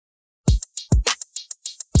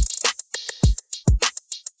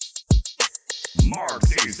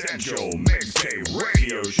Mark's Essential Mixtape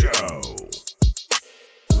Radio Show.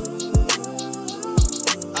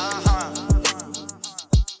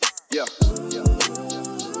 Yeah.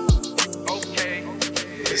 Okay.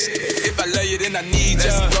 If I love you, then I need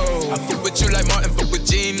ya. I fuck with you like Martin, fuck with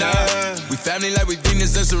Gina. We family like we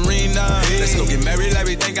Venus and Serena. Let's go get married like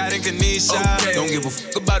we thank God in Kanisha. Don't give a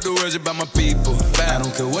fuck about the words about my people. I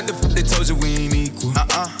don't care what the fuck they told you, we ain't equal.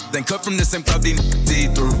 Then cut from the same club, they see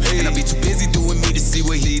through. And I be too busy doing me to see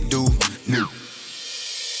what he do.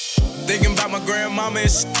 Thinking about my grandmama and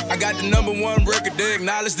shit. I got the #1 record, they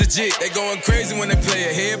acknowledge the jit. They going crazy when they play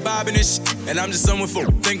a head bobbing and shit. And I'm just someone for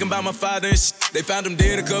thinking about my father and shit. They found him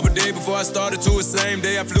dead a couple days before I started to the same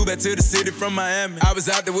day I flew back to the city from Miami. I was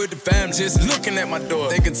out there with the fam, just looking at my door,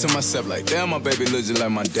 thinking to myself like, damn, my baby looks just like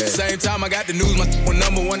my dad. Same time I got the news, my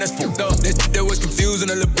 #1 that's fucked up. That was confusing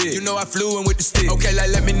a little bit. You know I flew in with the stick. Okay, like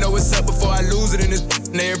let me know what's up before I lose it in this.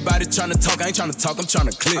 And everybody trying to talk, I ain't trying to talk, I'm trying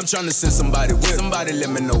to click. I'm trying to send somebody with. Somebody let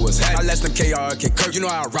me know what's happening. I less than KRK Kirk, you know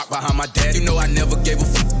I rock behind my dad. You know I never gave a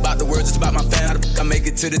fuck about the words, it's about my fan. How the fuck I make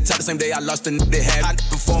it to the top the same day I lost the they had. I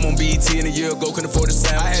perform on BET and a year ago, couldn't afford the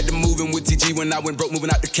sound. I had to move in with TG when I went broke, moving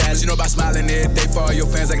out the cash. You know about smiling every day for all your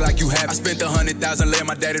fans, act like you have. I spent 100,000 laying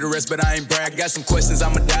my daddy to rest, but I ain't brag. I got some questions,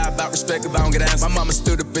 I'ma die about respect if I don't get answers. My mama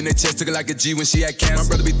stood up in their chest, took it like a G when she had cancer. My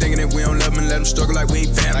brother be thinking that we don't love him and let him struggle like we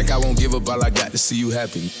ain't fan. Like I won't give up, all I got to see you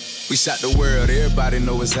happy. We shot the world, everybody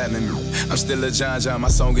know what's happening. I'm still a John, my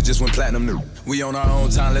song it just went platinum. We on our own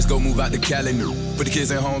time, let's go move out to Cali. Put the kids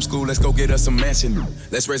in homeschool, let's go get us a mansion.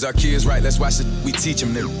 Let's raise our kids right, let's watch it, we teach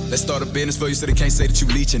them. Let's start a business for you so they can't say that you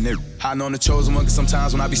leeching. Hiding on the chosen one, cause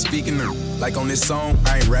sometimes when I be speaking, like on this song,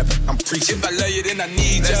 I ain't rapping, I'm preaching. If I love you, then I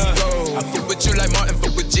need ya. I fuck with you like Martin,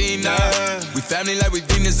 fuck with Gina. We family like we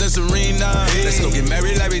Venus and Serena. Let's go get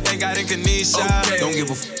married like we thank God in Kanisha. Don't give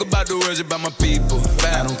a fuck about the words about my people.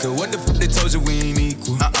 I don't care what the fuck they told you, we ain't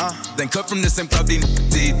equal. Then cut from the same club, they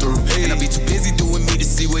see through. And I be too busy doing me to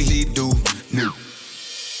see what he do.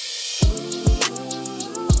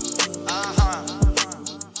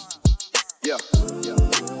 Yeah.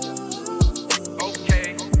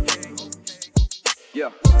 Okay. Yeah.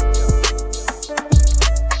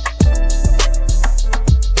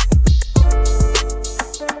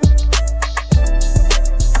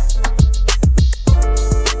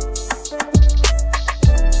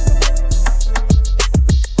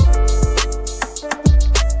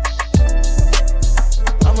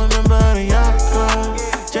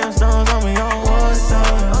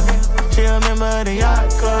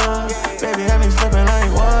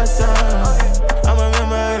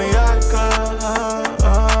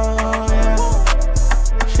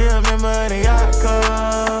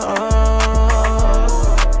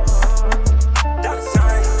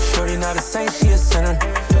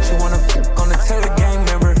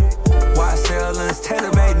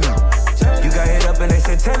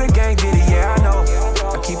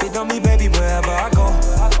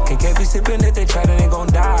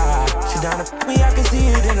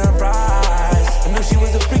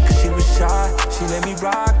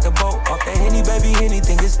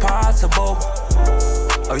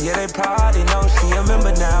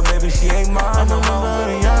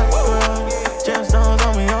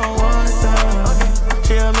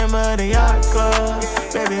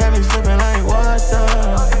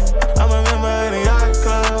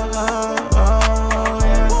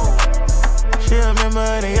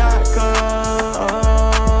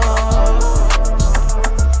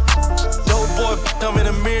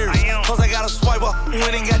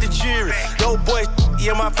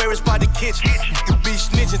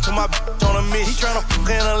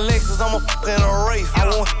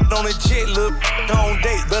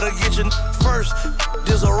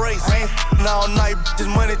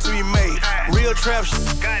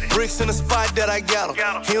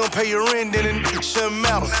 He don't pay your rent, then it shouldn't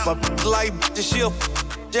matter. My like she'll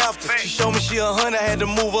after. She showed me she 100, had to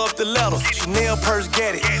move up the ladder. Chanel purse,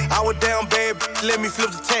 get it. I was down bad, let me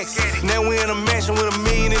flip the tax. Now we in a mansion with $1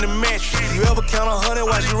 million in the mattress. You ever count 100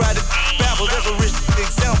 while you ride the backwards? That's a rich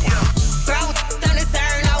example. Bro, don't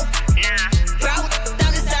deserve no. Bro,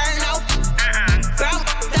 don't deserve no. Bro,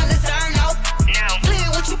 don't deserve no.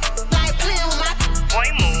 Playing with you like playing with my boy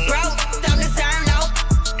move. Bro, don't deserve no.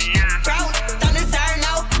 Bro, don't deserve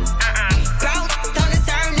no. Bro, don't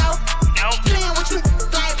deserve no. Playing with you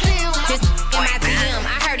like playing with my just in my DM.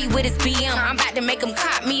 I heard he with his BM. I'm about to make him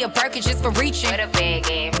cop me a Birkin just for reaching. What a bad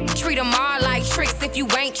game. Treat them all like tricks. If you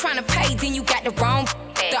ain't tryna pay, then you got the wrong.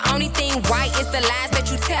 The only thing right is the lies that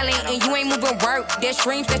you telling, and you ain't moving work. There's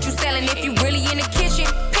dreams that you selling. If you really in the kitchen,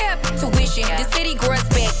 pay up tuition. The city girls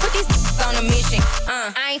back, put these on a mission.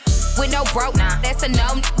 I ain't with no broke. That's a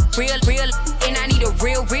no. Real, and I need a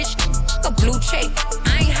real rich, a blue check.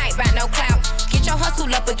 I ain't hype about no clout. Get your hustle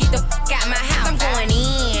up and get the out my house. I'm going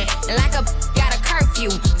in like a got a curfew.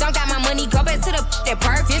 Don't got my money, go back to the that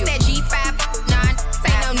perfume. It's that G5, nah,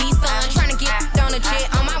 say no Nissan. Tryna get on a jet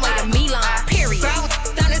on my way to Milan. Period. Bro,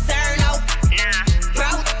 don't deserve no. Nah. Bro,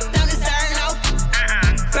 don't deserve no.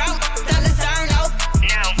 Bro, don't deserve no.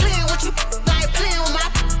 No. Playing with you like playing with my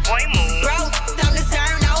boy move. Bro, don't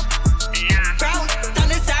deserve no. Nah. Bro,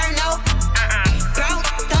 don't deserve no. Bro,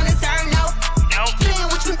 don't deserve no. No. Playing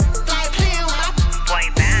with you like playing with my boy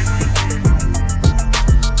band.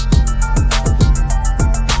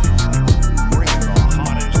 Bringing the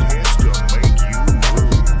hottest hits to make you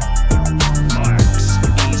move. Mark's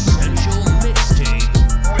Essential Mixtape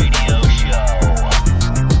Radio Show.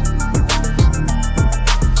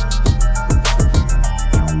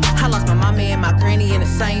 I lost my mama and my granny in the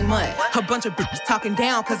same month. A bunch of bitches talking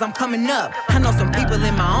down cause I'm coming up. I know some people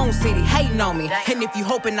in my own city hating on me. And if you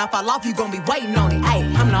hoping I fall off, you gon' be waiting on it.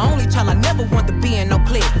 Ayy, I'm the only child I never want to be in no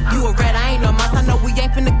clique. You a rat, I ain't no mouse, I know we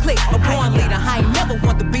ain't finna click. A born leader, I ain't never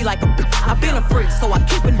want to be like a bitch. I been a freak, so I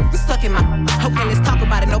keep it stuck in my. Okay, let's talk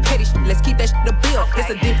about it, no petty shit. Let's keep that shit a bill. It's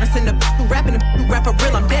a difference in the who rapping and who rap for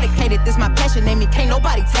real. I'm dedicated, this my passion, name me, can't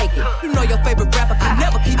nobody take it. You know your favorite rapper can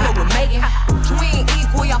never keep up with Megan. We ain't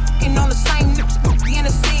equal, y'all fucking on the same we in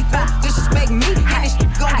a sequel. Disrespect me, and this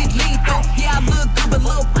shit gon' get lethal. Yeah, I look good, but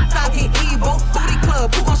little I get evil. Booty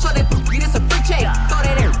club, who gon' show that this a free check? Throw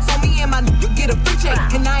that in, so me and my nigga get a free check.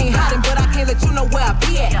 And I ain't hiding, but I can't let you know where I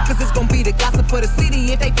be at. Cause it's gon' be the gossip for the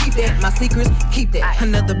city if they keep that. My secrets, keep that.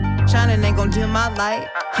 Another shining ain't gon' dim my light.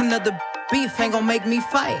 Another beef ain't gon' make me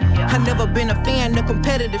fight. I never been a fan of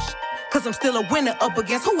competitive shit. Cause I'm still a winner up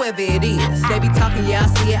against whoever it is. They be talking, yeah, I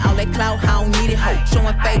see it, all that clout, I don't need it. Hope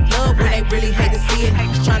showing fake love when they really hate to see it.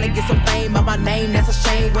 Just trying to get some fame by my name, that's a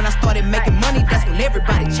shame. When I started making money, that's when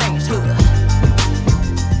everybody changed.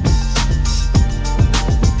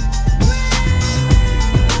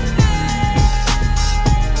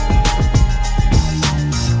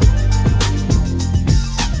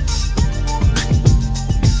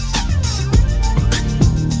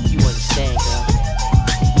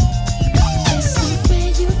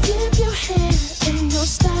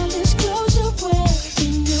 Stylish clothes you wear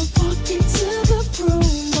when you walk into the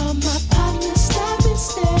room. All my partners stop and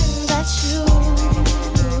stare at you.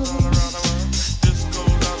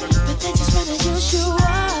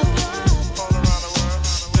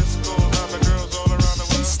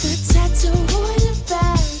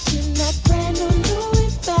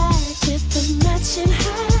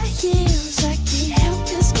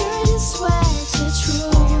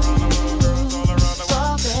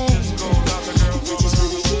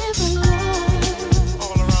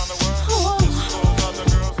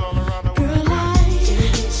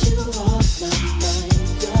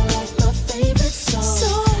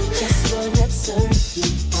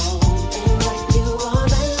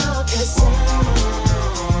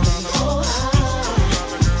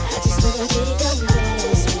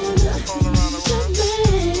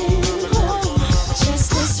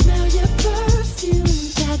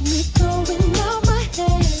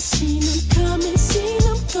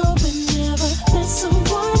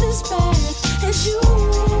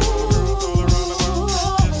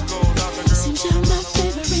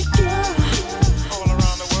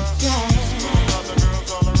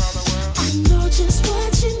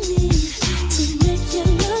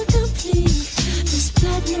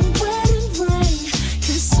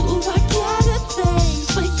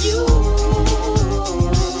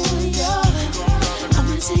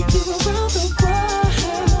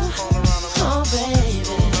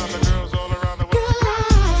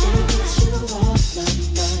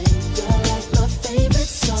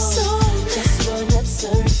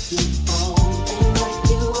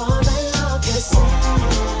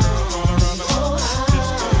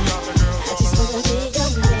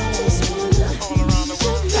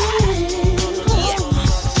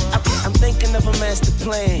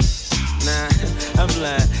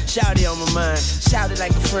 Shawty on my mind, shouted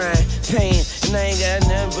like a frying pan. And I ain't got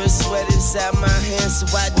nothing but sweat inside my hands. So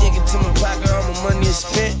I dig into my pocket, all my money is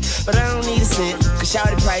spent. But I don't need a cent, cause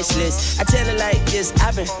shawty priceless. I tell her like this,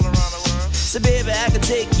 I've been. So baby, I can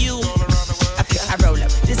take you. I roll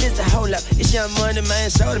up, this is a hold up. It's Young Money, man,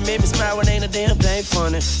 shawty made me smile when ain't a damn thing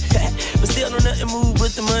funny. But still don't nothing move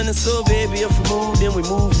with the money. So baby, if we move, then we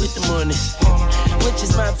move with the money. Which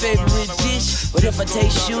is my favorite dish. But if I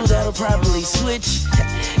taste you, that'll probably switch.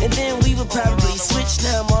 And then we would probably switch.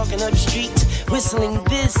 Now I'm walking up the street, whistling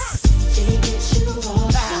this. Can't get you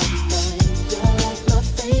off my mind. You're like my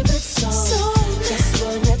favorite song. Just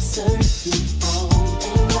one that serves you all.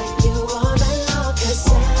 Ain't like you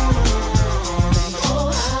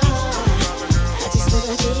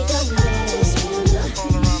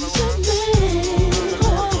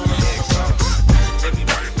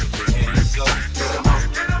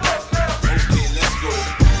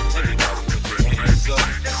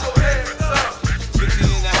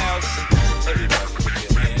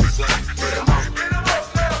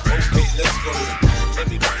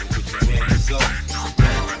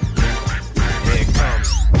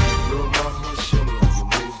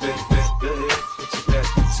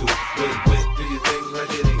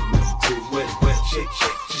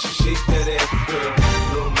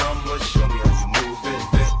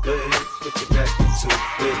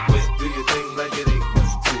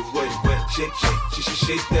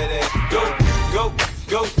shake that ass.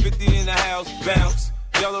 Go, 50 in the house, bounce.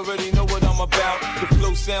 Y'all already know what I'm about. The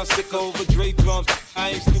flow sounds sick over Dre drums. I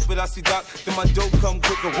ain't stupid, I see Doc, then my dope come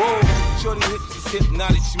quicker. Whoa, shorty hips is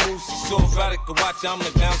hypnotic, she moves, she's so erotic. Watch, I'm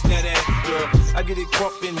gonna bounce that ass, girl. I get it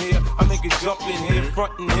crump in here, I make it jump in here,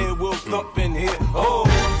 front in here, we'll thump in here. Oh,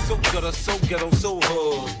 I'm so gutter, so ghetto, so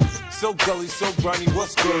hood. So gully, so grimy,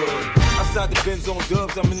 what's good? Outside the Benz on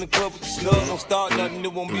dubs, I'm in the club with the snug. Don't start nothing,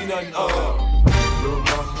 it won't be nothing, Little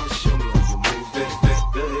mama, show me how you move it,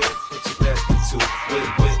 back the head, put your back into it,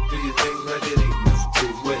 wet, do your thing like it ain't nothing to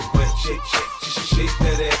wet, shake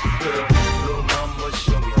that ass, girl. Little mama,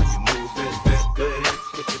 show me how you move it, back the head,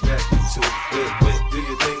 put your back into it, wet, do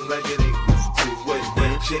your thing like it ain't nothing to wet,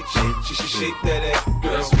 shake that ass,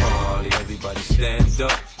 girl. Let's party, everybody stand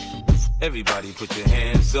up. Everybody put your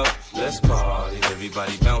hands up, let's party.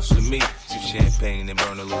 Everybody bounce with me. Some champagne and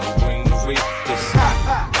burn a little greenery. It's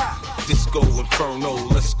hot. Disco Inferno,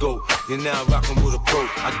 let's go. You're now rockin' with a pro.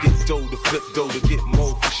 I get dough to flip dough to get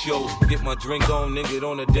more for show. Get my drink on, nigga,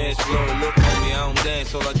 on the dance floor. Look, homie, I don't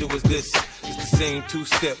dance, all I do is this. It's the same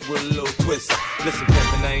two-step with a little twist. Listen,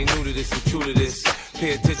 Peppin', I ain't new to this, I'm true to this.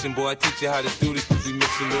 Pay attention, boy, I teach you how to do this. We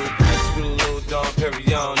mix a little Chris with a little Dom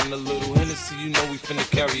Perignon and a little Hennessy, you know we finna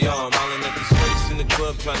carry on. Island at the space in the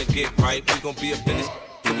club trying to get right. We gon' be up in this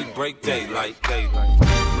till we break daylight.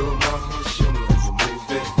 Little mama, show me how you move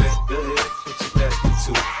it, back the head, put your back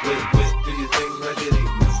into it, wet, do your thing like it ain't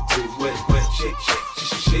nothing to wet,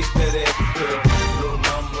 shake that ass, girl. Little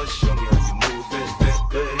mama, show me how you move it, back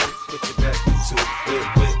the head, put your back into it,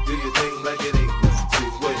 wet, do your thing like it ain't nothing to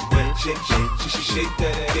wet, shake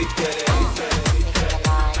that ass, shake that ass.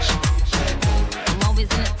 I'm always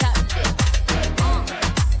in the top shit.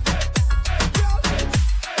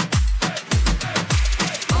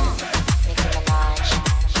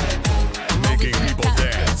 Making people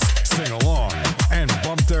dance, sing along, and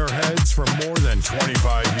bump their heads for more than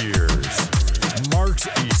 25 years. Mark's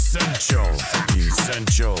Essential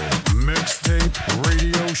Mixtape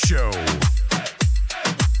Radio Show.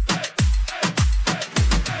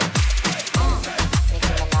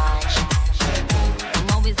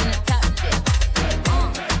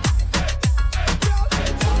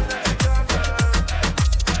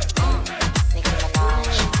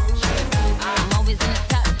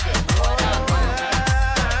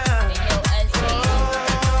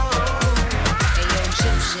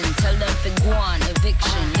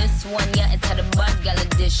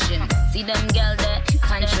 See them gal that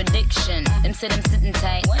contradiction. Them say them sitting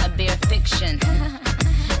tight, I bear fiction.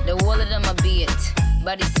 The whole of them a be it.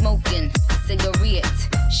 Body smoking, cigarette,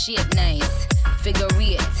 shit nice, figure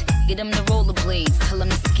it. Get them the rollerblades, tell them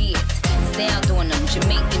to ski it. Stay out doing them,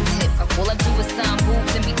 Jamaican tip. All I do is sign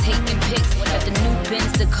boobs and be taking pics. Got the new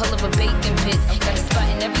pins, the color of bacon pits. Got a spot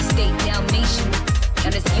in every state, Dalmatian.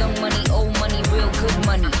 Now this young money, old money, real good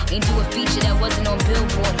money. Ain't do a feature that wasn't on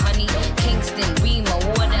Billboard, honey. Kingston, Remo,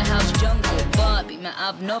 Waterhouse, Jungle, Barbie, man,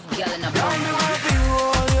 I've enough gal in a Tell me what you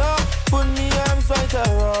want, yo. Put me arms right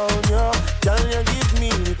around, yo. Can you give me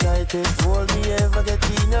the tightest hold me ever get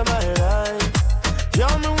in my life?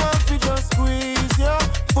 Tell me what you just squeeze, yo.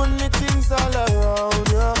 Put me things all around,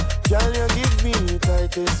 yo. Can you give me the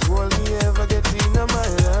tightest hold me ever get in my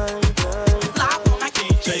life? Slap on my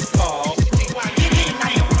DJ Paul.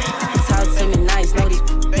 Talk to me nice, know this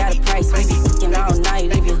got a price, baby. And all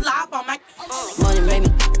night, if you money, baby,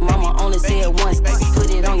 mama only say it once. Put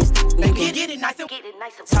it on you get it nice.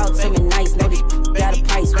 Talk to me nice, know this got a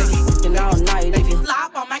price, baby. And all night, if you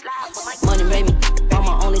money, baby,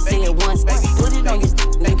 mama only say it once. Put it on you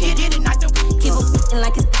get it nice. Keep it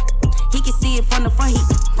like it's he can see it from the front, he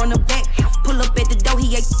from the back. Pull up at the door,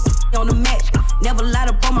 he ain't on the mat. Never lied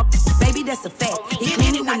up on my baby, that's a fact. He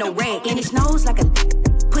clean it with no rag, and his nose like a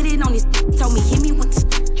put it on his told me hit me with this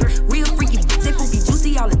real freaky they will be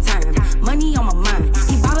juicy all the time. Money on my mind.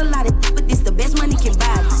 He bought a lot of but this the best money can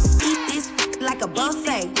buy. Eat this like a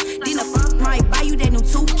buffet. Then the might buy you that new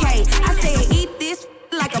 2K. I say eat this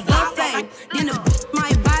like a buffet. Then the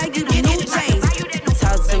might buy you the new J's.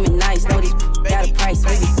 Talk to me nice, know this got a price,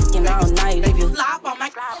 baby. And all night, if you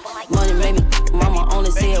money, baby, mama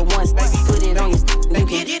only say it once. Put it on you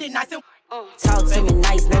get it nice. Talk to me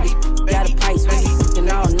nice, know this got a price, baby. And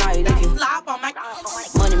all night, if you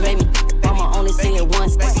money, baby, mama only say it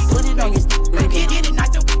once. Put it on you get it nice.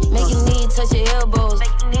 Make your knees touch your elbows.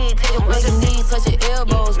 Make your knees touch your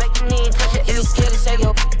elbows. If you scared to show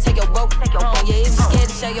your, take your broke. Yeah, if you scared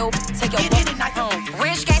to show your, take your broke.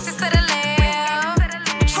 Rich gangsters to the left,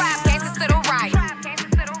 trap gangsters to the right.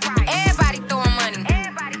 Everybody throwing money.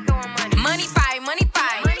 Money fight, money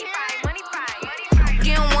fight.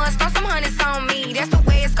 Getting one, throw some hundreds on me. That's the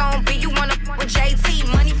way it's gonna be. You wanna with JT,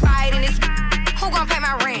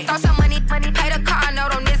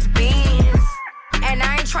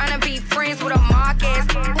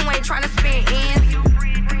 tryna spend ends.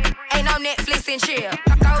 Ain't no Netflix and chill.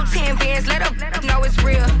 Throw 10 bands, let them know it's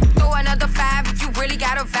real. Throw another 5 if you really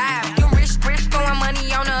got a vibe. You rich, throwing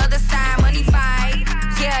money on the other side. Money fight,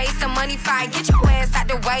 yeah, it's a money fight. Get your ass out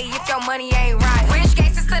the way if your money ain't right. Rich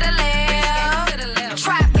gangsters to the left,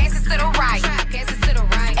 trap gangsters to the right.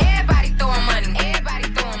 Everybody throwing money.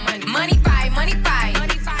 Money fight, money fight.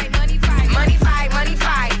 Money fight, money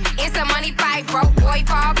fight. It's a money fight. Broke boy,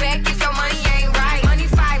 fall back if your money ain't right. Money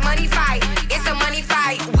fight. It's a money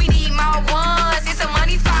fight. We need more ones. It's a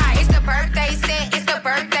money fight. It's the birthday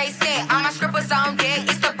set. All my strippers on deck.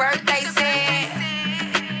 It's the birthday set.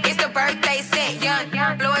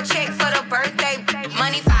 Young, blow a check for the birthday.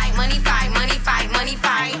 Money fight.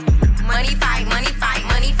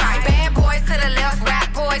 Bad boys to the left,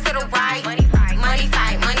 rap boys to the right. Money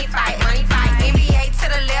fight. NBA to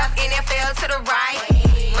the left, NFL to the right.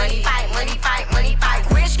 Money fight.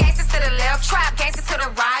 Rich gangsters to the left, trap gangsters to the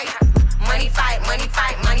right. Money fight.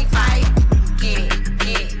 Get it.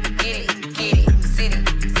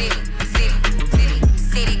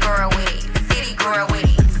 City girl with it.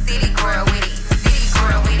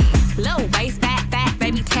 Low waist, fat,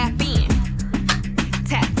 baby, tap in.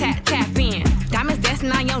 Tap in. Diamonds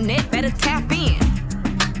dancing on your neck, better tap in.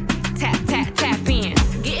 Tap in.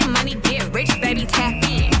 Getting money, get rich, baby, tap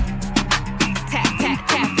in.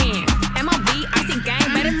 Tap in. MOB, icy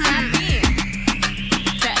gang, better tap in.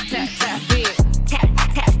 Tap in. Tap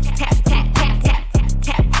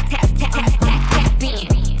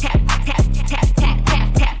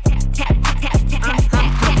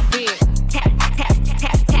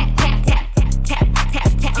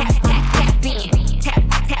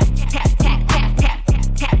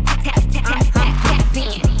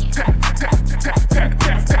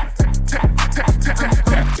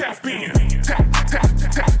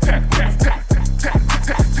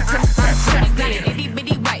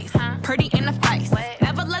bitty waist, pretty in the face.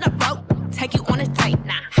 Never let a broke take you on a date.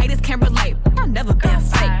 Haters can't relate, I've never been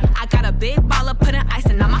fake. I got a big baller putting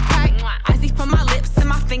icing on my cake. Icy from my lips and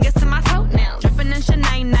my fingers to my toenails. Dripping in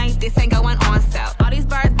Chanel night, this ain't going on sale. All these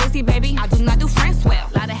birds busy, baby, I do not do friends well.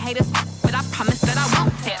 Lot of haters, but I promise that I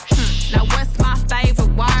won't tell. Now what's my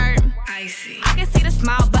favorite word? Icy. I can see the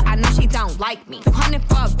smile, but I know she don't like me. 200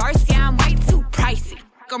 for a verse, yeah, I'm way too pricey.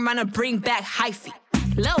 I'm gonna bring back hyphy.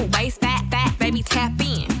 Low waist, fat, baby, tap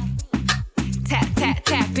in.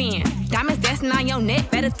 Tap in. Diamonds dancing on your neck,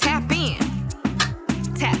 better tap in.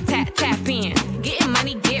 Tap in. Getting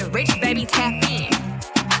money, get rich, baby, tap in.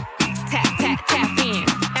 Tap in.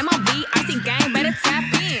 MOB, icy gang, better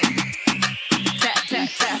tap in.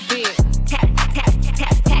 Tap in. Tap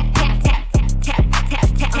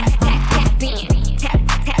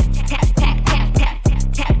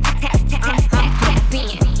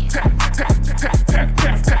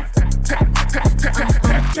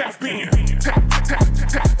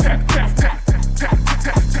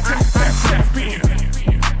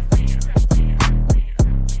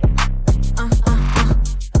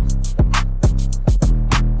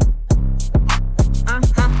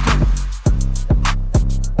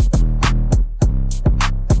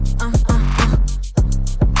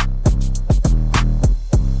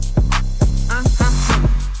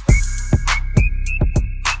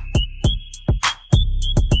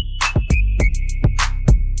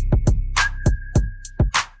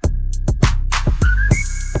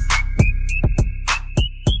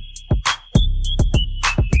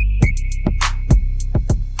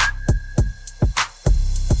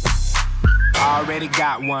Already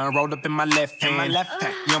got one rolled up in my left hand.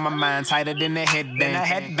 You on my mind tighter than the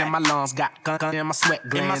headband. Then my lungs got gun in my sweat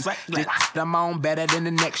glands. This I'm on better than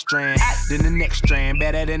the next strand.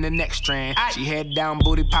 Better than the next strand. She head down,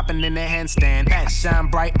 booty popping in the handstand. I shine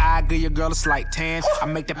bright, I give your girl a slight tan. I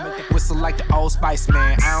make that whistle like the Old Spice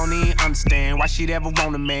man. I don't even understand why she'd ever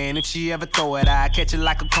want a man. If she ever throw it, I catch it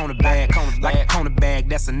like a corner bag. Like a corner bag,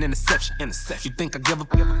 that's an interception. You think I give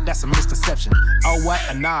a that's a misconception. Oh what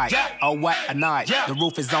a night, oh what a night. The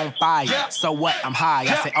roof is on fire, so what, I'm high.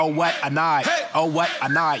 I say, oh what a night, oh what a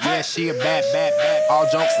night. Yeah, she a bad, all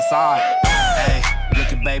jokes aside. Hey,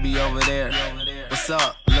 look at baby over there. What's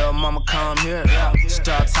up, little mama, come here. She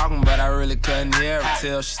started talking, but I really couldn't hear her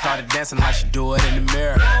till she started dancing like she do it in the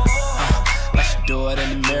mirror. Like she do it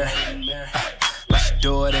in the mirror. Like she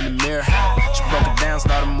do it in the mirror. She broke it down,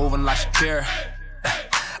 started moving like Shakira.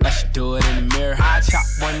 like she do it in the mirror. I chop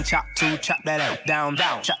one, chop two, chop that out, down,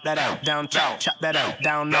 down, chop that out, down, chop that out,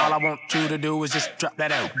 down. All I want you to do is just drop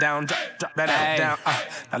that out, down, drop that out, down.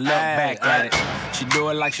 Now look back at it. She do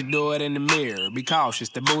it like she do it in the mirror. Be cautious,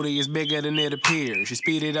 the booty is bigger than it appears. She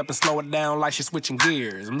speed it up and slow it down like she's switching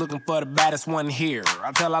gears. I'm looking for the baddest one here.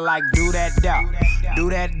 I tell her like, do that down, do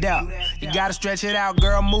that down. You gotta stretch it out,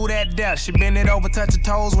 girl, move that there. She bend it over, touch her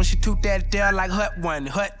toes when she toot that there. Like hut one,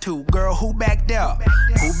 hut two, girl, who back there?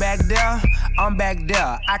 Who back there? I'm back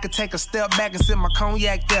there. I could take a step back and sip my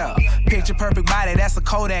cognac there. Picture perfect body, that's a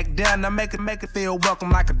Kodak there. Now make it feel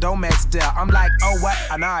welcome like a Domex there. I'm like, oh what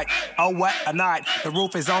a night, oh what a night. The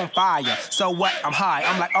roof is on fire, so what, I'm high.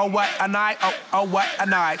 I'm like, oh what a night, oh what a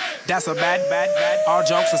night. That's a bad. All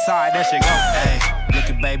jokes aside, that shit go. Hey, look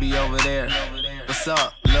at baby over there. What's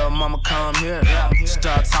up? Little mama come here. She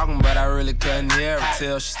started talking, but I really couldn't hear her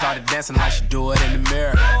till she started dancing like she do it in the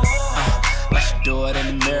mirror. Like she do it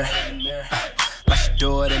in the mirror. Like she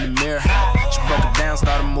do it in the mirror. She broke it down,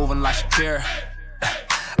 started moving like she care.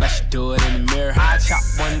 Like she do it in the mirror. I chop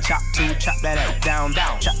one, chop two, chop that out, down,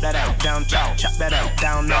 down, chop that out, down, chop that out,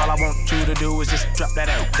 down. All I want you to do is just drop that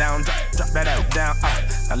out, down, drop that out, down.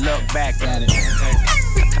 Now look back at it.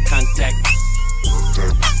 Contact.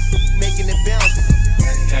 Making it bounce.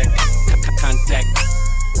 Contact.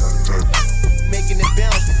 Making it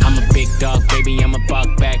bounce. I'm a big dog, baby, I'm a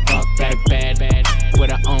buck back, bad, with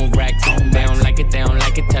her own racks. They don't like it, tell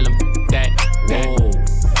them that. Whoa,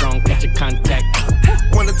 strong, catch your contact.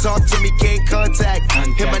 Wanna talk to me, can't contact.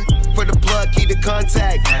 Hit my for the plug, key to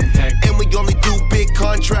contact. And we only do big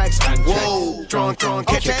contracts. Whoa, strong,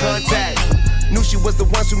 catch your contact. Knew she was the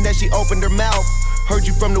one soon as she opened her mouth. Heard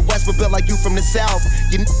you from the west, but built like you from the south.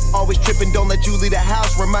 You always tripping, don't let you leave the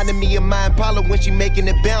house. Reminding me of my Impala when she making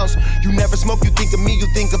it bounce. You never smoke, you think of me, you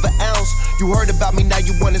think of an ounce. You heard about me, now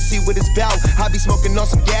you wanna see what it's about. I be smoking on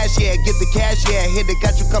some gas, yeah, get the cash, yeah. Hit it,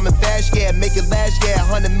 got you coming fast, yeah, make it last, yeah.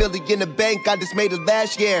 100 million in the bank, I just made it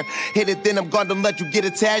last year. Hit it, then I'm gone, don't let you get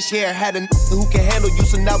attached here. Had a who can handle you,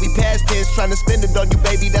 so now we past tense. Trying to spend it on you,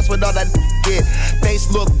 baby, that's what all that get. Face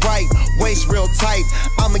look bright, waist real tight.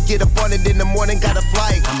 I'ma get up on it in the morning, gotta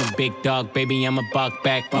flight. I'm a big dog, baby, I'm a buck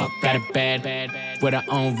back. Got it bad, with her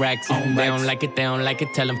own racks. They don't like it,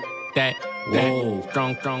 tell them that. Whoa,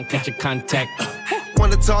 strong, catch your contact.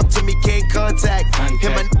 Wanna talk to me, can't contact.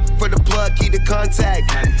 Hit my for the plug, key to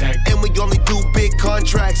contact. And we only do big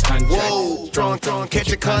contracts. Whoa, strong, catch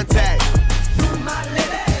your contact. My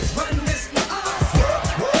ladies, run this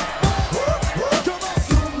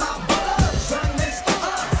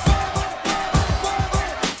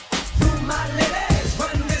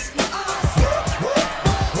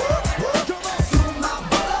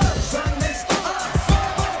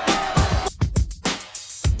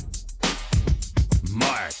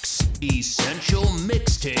Essential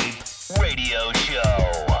Mixtape Radio Show.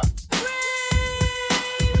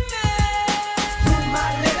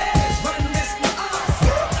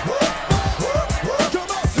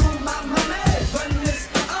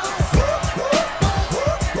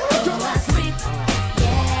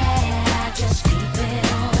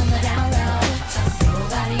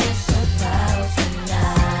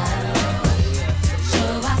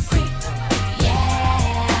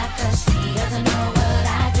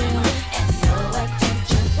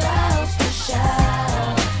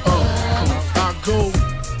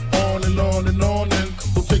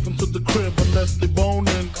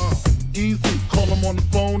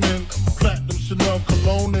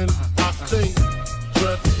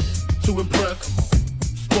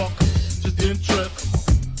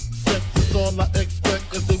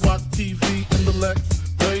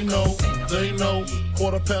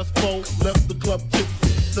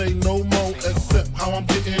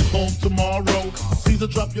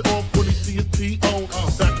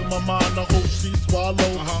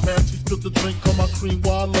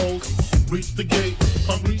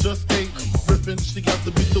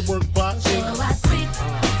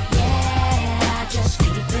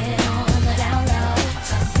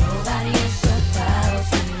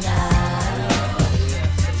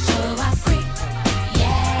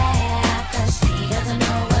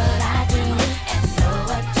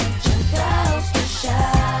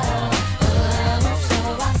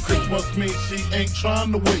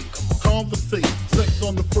 Trying to wait, conversate, sex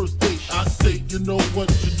on the first date. I state, you know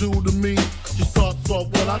what you do to me. She starts off,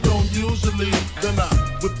 well, I don't usually. Then I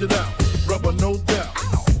whipped it out, rubber no doubt.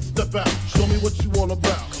 Step out, show me what you all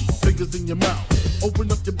about. Fingers in your mouth,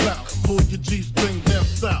 open up your blouse, pull your G-string down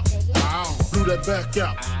south. Blew that back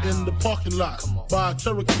out in the parking lot. Buy a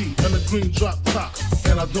Cherokee and a green drop top.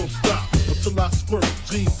 And I don't stop until I squirt,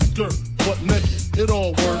 jeans, skirt, butt naked, it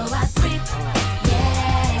all works. So I creep,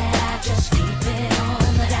 yeah. just keep it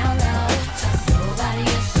on the down low, so nobody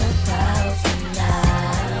is supposed to know.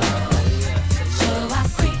 So I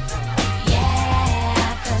creep,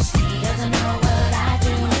 yeah, 'cause he doesn't know what I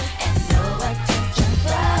do, and no attention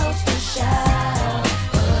flows to show.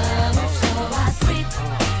 So I creep,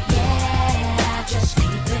 yeah, just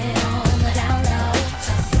keep it on the down low,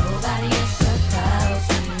 so nobody is supposed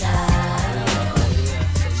to know.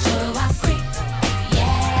 So I creep,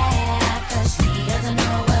 yeah, 'cause he doesn't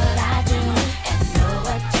know what I do, and no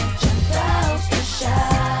attention flows to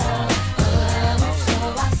show. So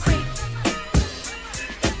I creep.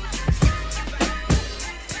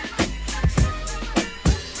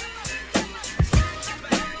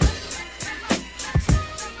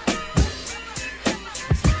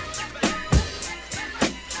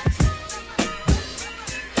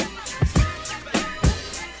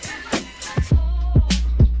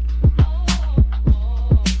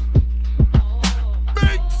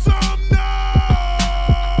 Make some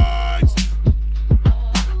noise!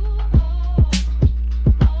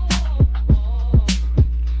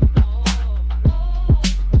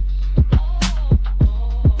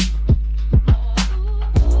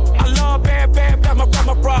 I love bad, that's my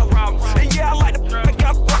problem. And yeah, I like the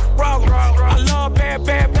got problem. I love bad,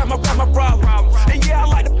 that's my problem. And yeah, I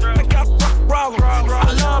like the got problem.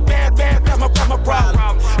 I love bad, that's my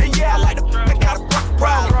problem. And yeah, I like the got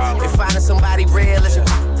problem. If finding somebody real is your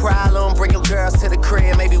problem, bring your girls to the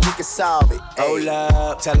crib, maybe we can solve it. Hold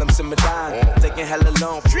up, tell them simmer down. Taking hella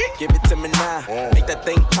long, give it to me now. Make that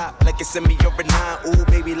thing pop like it's in me over 9. Ooh,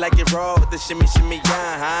 baby, like it raw with the shimmy,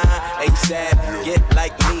 yeah, huh? ASAP, get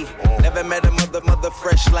like me. Never met a mother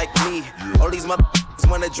fresh like me. All these motherfuckers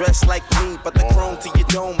wanna dress like me, but the chrome to your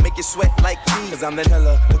dome make it sweat like me. 'Cause I'm the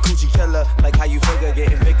killer, the coochie killer. Like how you figure,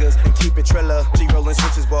 getting figures and keep it triller. She rolling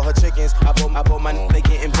switches, bought her chickens. I bought my they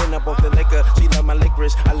getting bent up off the liquor. She love my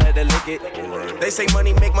licorice, I let her lick it. They say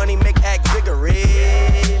money make act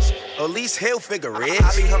vigorous. At least he'll figure it.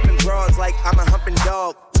 I be humping broads like I'm a humping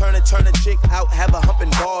dog. Turn a chick out, have a humping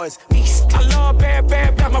bars. I love bad,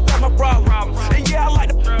 that's my problem. And yeah, I like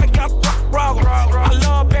the got problem. I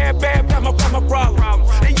love bad, that's my problem.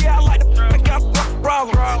 And yeah, I like the got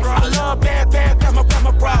problem. I love bad, that's my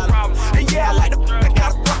problem. And yeah, I like the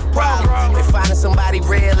got problem. If finding somebody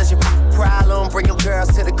real is your problem, bring your girls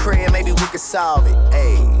to the crib, maybe we can solve it.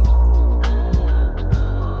 Ayy.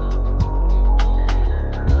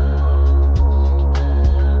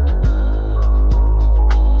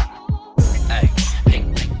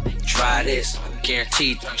 Try this,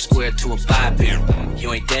 guaranteed I'm square to a vibe here.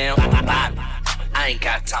 You ain't down, I ain't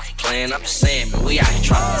got time for playing, I'm just saying, man, we out here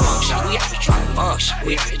trying to function, we out here trying to function,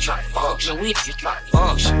 we out here trying to function, we out here trying to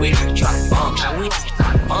function, we out here trying to function, we out here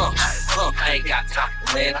trying to function. I ain't got time for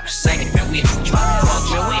playing, I'm just saying, man, we out here trying to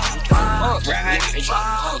function, we out here trying to function, we out here trying to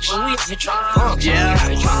function, we out here trying to function, we out here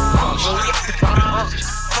trying to function, we out here trying to function.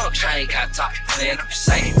 I ain't got time for playing, I'm just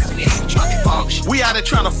saying, man, we out here trying to function. We out here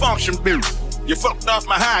trying to function, baby. You fucked off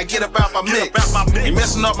my high, get about my mix. You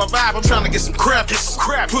messing up my vibe, I'm trying to get some crap.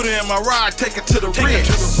 Put it in my ride, take it to the rim.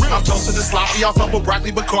 I'm toasting the sloppy off of a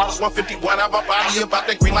broccoli, but Carlos 151 out my body, about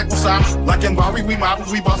that green like wasabi. Like in Bari, we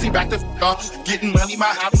models, we bossy back to off. Getting money, my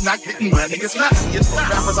hobby, not getting money. It's not.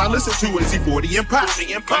 Rappers I listen to is E40 and Pop.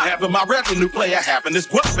 I'm having my revenue player having this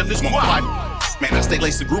guap and this guap. Man, I stay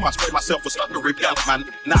laced and groom, I spray myself with sucker repel.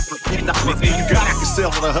 Not forgetting, not with you got. I can sell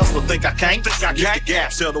what a hustler think I can't. Get the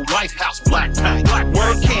gas, sell the White House black tank.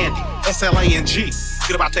 Word candy, SLANG.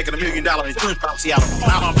 Get about taking $1 million insurance policy out of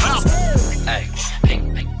my mouth. Hey,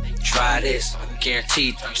 try this,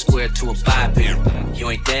 guaranteed I'm square to a vibe here. You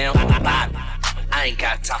ain't down, I ain't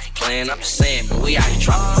got time for playing, I'm just saying, man, we out here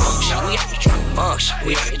trying to function, we out here trying to function,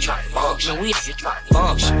 we out here trying to function, we out here trying to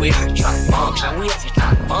function, we out here trying to function, we out here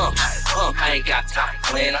trying to function. I ain't got time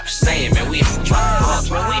for playing, I'm just saying, man, we out here trying to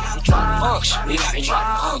function, we out here trying to function, we out here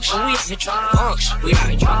trying to function, we out here trying to function, we out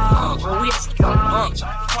here trying to function, we out here trying to function.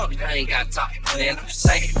 I ain't got time for playing, I'm just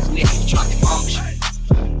saying, we out here trying to function.